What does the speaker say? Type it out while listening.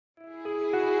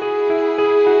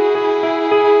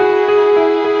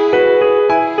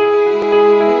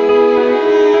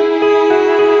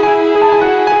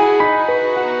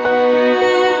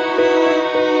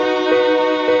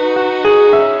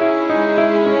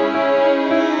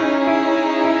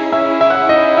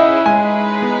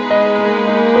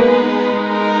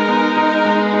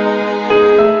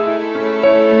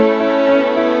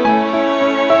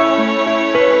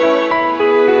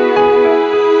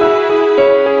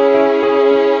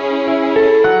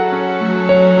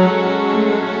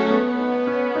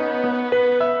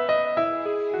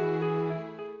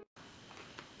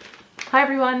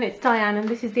everyone, it's Diane and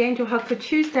this is the Angel Hug for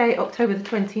Tuesday, October the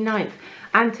 29th.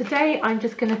 And today I'm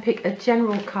just going to pick a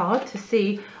general card to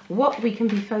see what we can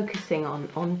be focusing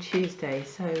on Tuesday.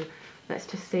 So let's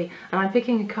just see. And I'm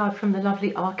picking a card from the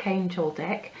lovely Archangel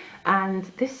deck, and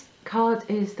this card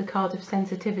is the card of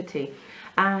sensitivity.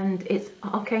 And it's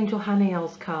Archangel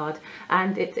Haniel's card,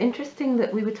 and it's interesting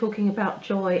that we were talking about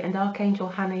joy, and Archangel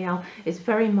Haniel is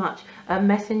very much a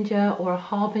messenger or a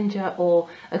harbinger or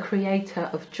a creator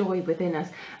of joy within us.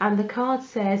 And the card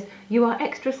says you are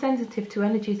extra sensitive to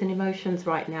energies and emotions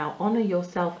right now. Honor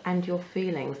yourself and your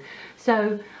feelings.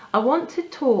 So I want to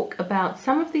talk about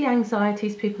some of the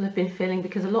anxieties people have been feeling,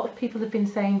 because a lot of people have been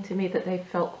saying to me that they've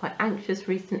felt quite anxious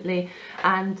recently,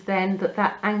 and then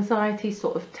that anxiety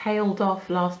sort of tailed off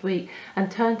last week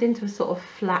and turned into a sort of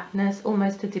flatness,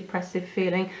 almost a depressive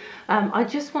feeling. I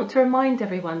just want to remind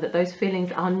everyone that those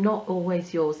feelings are not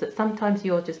always yours, that sometimes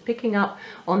you're just picking up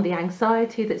on the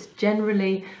anxiety that's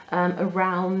generally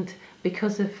around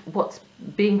because of what's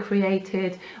being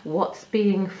created, what's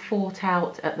being fought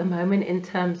out at the moment in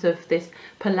terms of this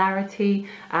polarity,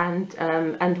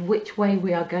 and which way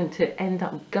we are going to end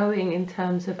up going in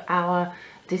terms of our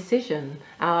decision,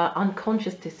 our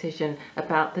unconscious decision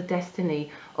about the destiny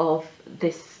of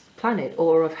this planet,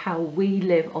 or of how we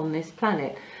live on this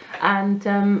planet. And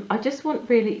I just want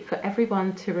really for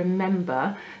everyone to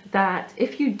remember that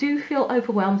if you do feel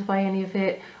overwhelmed by any of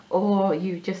it, or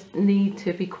you just need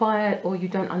to be quiet, or you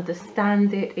don't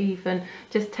understand it even,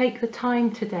 just take the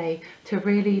time today to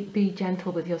really be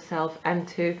gentle with yourself and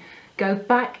to go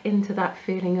back into that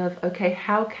feeling of, okay,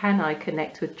 how can I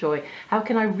connect with joy? How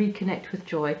can I reconnect with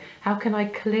joy? How can I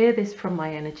clear this from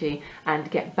my energy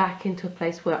and get back into a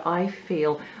place where I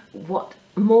feel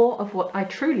more of what I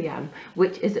truly am,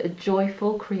 which is a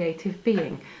joyful, creative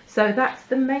being. So that's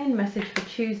the main message for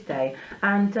Tuesday.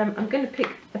 And I'm going to pick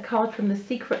a card from the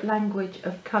Secret Language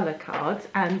of Colour cards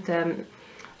and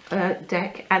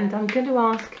deck, and I'm going to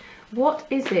ask, what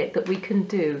is it that we can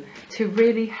do to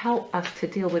really help us to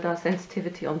deal with our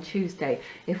sensitivity on Tuesday,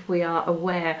 if we are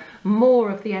aware more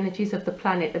of the energies of the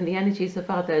planet and the energies of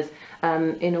others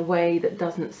in a way that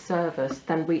doesn't serve us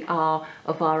than we are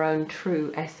of our own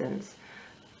true essence?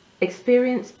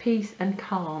 Experience peace and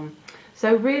calm.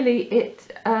 So really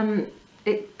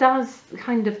it does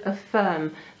kind of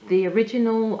affirm the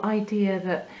original idea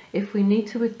that if we need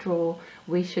to withdraw,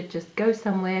 we should just go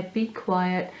somewhere, be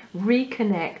quiet,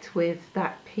 reconnect with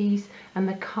that peace and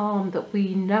the calm that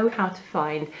we know how to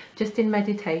find just in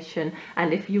meditation.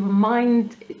 And if your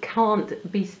mind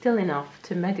can't be still enough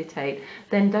to meditate,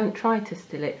 then don't try to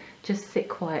still it. Just sit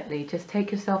quietly, just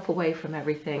take yourself away from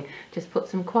everything, just put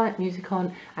some quiet music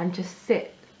on and just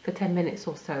sit for 10 minutes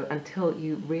or so until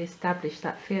you re-establish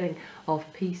that feeling of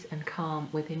peace and calm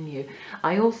within you.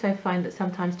 I also find that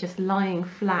sometimes just lying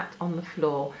flat on the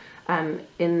floor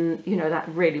in, you know, that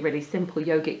really simple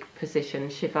yogic position,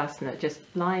 Shavasana, just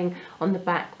lying on the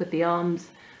back with the arms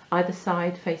either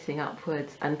side facing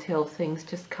upwards until things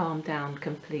just calm down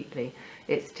completely.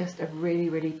 It's just a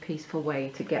really peaceful way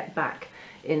to get back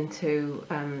into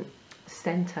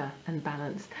center and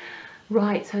balance.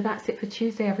 Right, so that's it for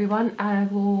Tuesday, everyone. I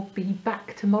will be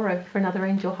back tomorrow for another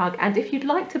Angel Hug. And if you'd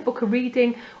like to book a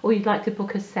reading, or you'd like to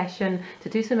book a session to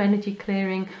do some energy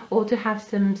clearing, or to have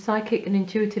some psychic and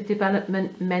intuitive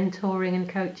development, mentoring and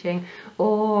coaching,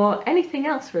 or anything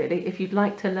else really, if you'd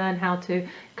like to learn how to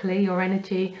clear your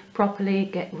energy properly,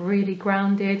 get really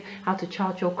grounded, how to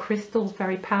charge your crystals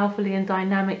very powerfully and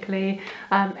dynamically,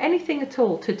 anything at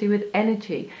all to do with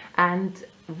energy and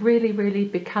really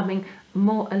becoming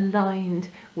more aligned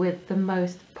with the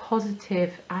most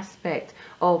positive aspect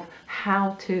of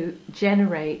how to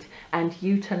generate and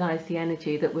utilize the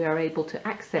energy that we are able to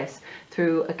access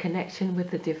through a connection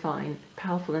with the divine,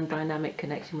 powerful and dynamic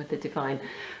connection with the divine.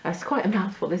 It's quite a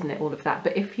mouthful, isn't it, all of that?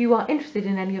 But if you are interested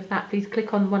in any of that, please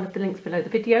click on one of the links below the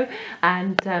video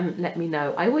and let me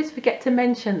know. I always forget to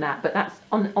mention that, but that's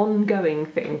an ongoing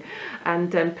thing.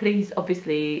 And please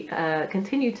obviously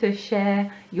continue to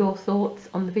share your thoughts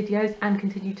on the videos and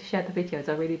continue to share the videos.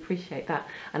 I really appreciate that,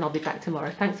 and I'll be back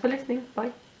tomorrow. Thanks for listening.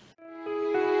 Bye.